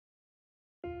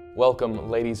Welcome,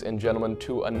 ladies and gentlemen,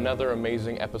 to another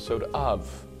amazing episode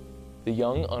of the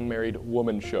Young Unmarried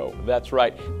Woman Show. That's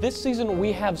right, this season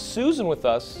we have Susan with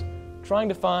us, trying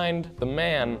to find the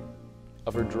man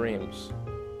of her dreams.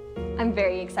 I'm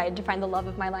very excited to find the love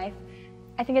of my life.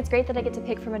 I think it's great that I get to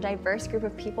pick from a diverse group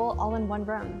of people all in one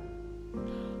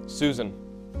room. Susan,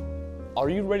 are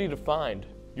you ready to find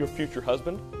your future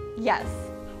husband? Yes.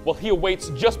 Well, he awaits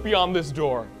just beyond this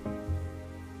door.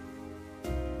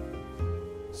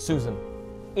 Susan,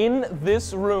 in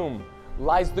this room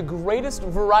lies the greatest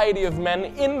variety of men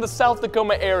in the South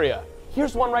Tacoma area.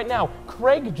 Here's one right now,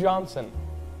 Craig Johnson.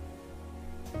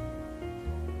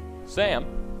 Sam.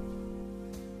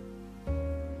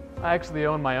 I actually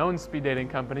own my own speed dating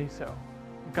company, so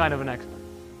I'm kind of an expert.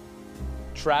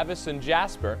 Travis and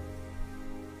Jasper.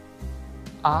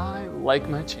 I like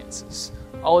my chances.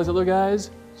 All these other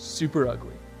guys, super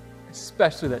ugly.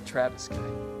 Especially that Travis guy.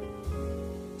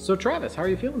 So Travis, how are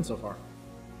you feeling so far?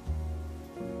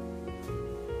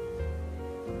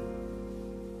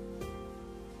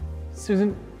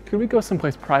 Susan, could we go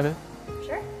someplace private?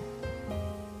 Sure.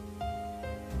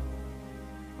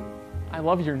 I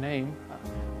love your name.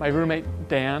 My roommate,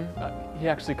 Dan, he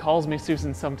actually calls me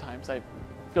Susan sometimes. I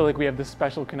feel like we have this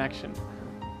special connection.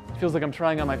 It feels like I'm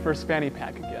trying on my first fanny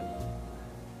pack again.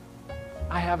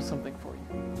 I have something for you.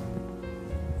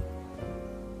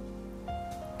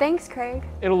 Thanks, Craig.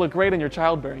 It'll look great on your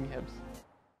childbearing hips.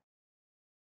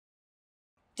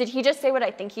 Did he just say what I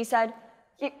think he said?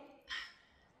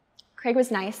 Craig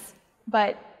was nice,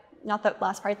 but not that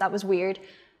last part, that was weird.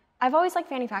 I've always liked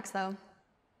fanny packs, though.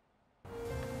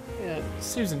 Yeah,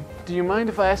 Susan, do you mind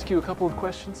if I ask you a couple of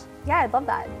questions? Yeah, I'd love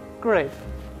that. Great.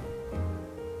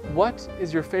 What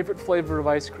is your favorite flavor of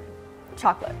ice cream?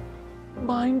 Chocolate.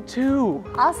 Mine too.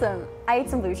 Awesome. I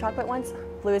ate some blue chocolate once.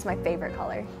 Blue is my favorite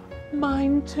color.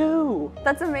 Mine too.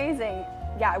 That's amazing.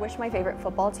 Yeah, I wish my favorite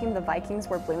football team, the Vikings,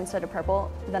 were blue instead of purple.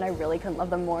 Then I really couldn't love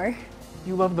them more.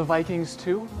 You love the Vikings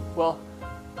too? Well,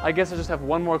 I guess I just have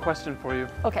one more question for you.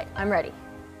 Okay, I'm ready.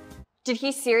 Did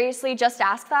he seriously just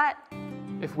ask that?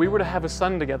 If we were to have a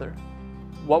son together,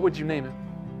 what would you name him?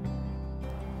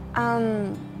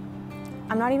 I'm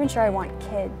not even sure I want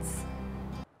kids.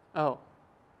 Oh.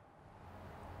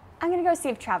 I'm gonna go see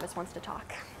if Travis wants to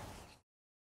talk.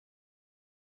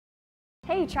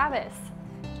 Hey, Travis.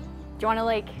 Do you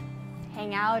wanna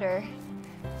hang out or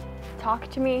talk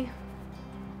to me?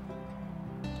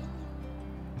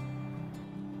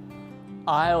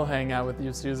 I'll hang out with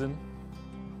you, Susan.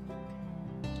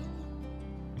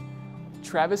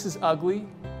 Travis is ugly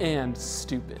and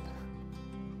stupid.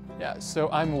 Yeah, so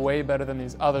I'm way better than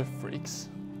these other freaks.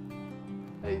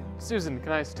 Hey, Susan,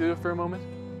 can I steal you for a moment?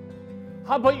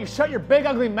 How about you shut your big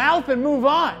ugly mouth and move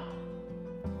on?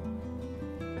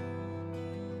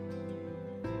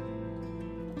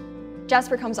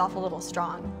 Jasper comes off a little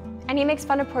strong, and he makes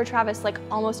fun of poor Travis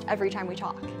almost every time we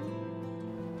talk.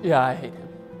 Yeah, I hate him.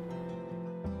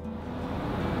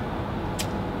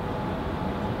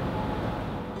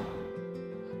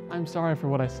 I'm sorry for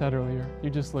what I said earlier. You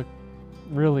just look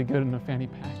really good in a fanny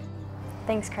pack.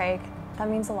 Thanks, Craig. That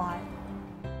means a lot.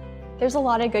 There's a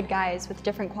lot of good guys with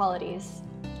different qualities,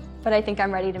 but I think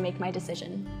I'm ready to make my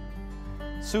decision.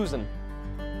 Susan,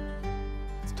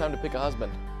 it's time to pick a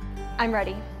husband. I'm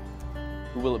ready.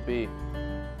 Who will it be?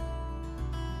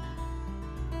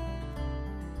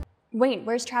 Wait,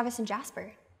 where's Travis and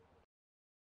Jasper?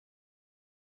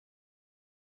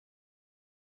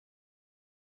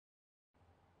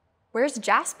 Where's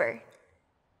Jasper?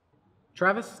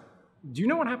 Travis, do you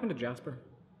know what happened to Jasper?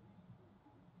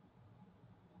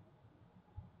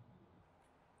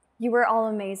 You were all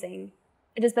amazing.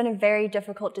 It has been a very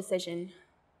difficult decision,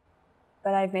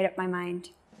 but I've made up my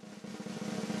mind.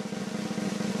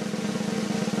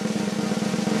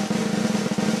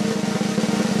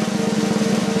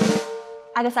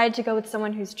 I decided to go with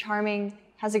someone who's charming,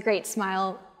 has a great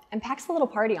smile, and packs a little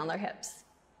party on their hips.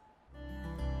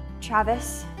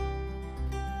 Travis,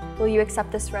 will you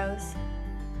accept this rose?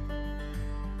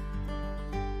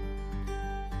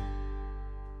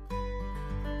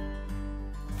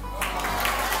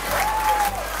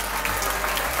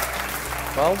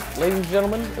 Well, ladies and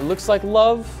gentlemen, it looks like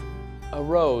love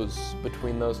arose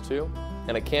between those two,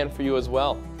 and it can for you as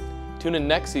well. Tune in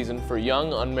next season for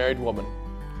Young Unmarried Woman.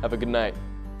 Have a good night.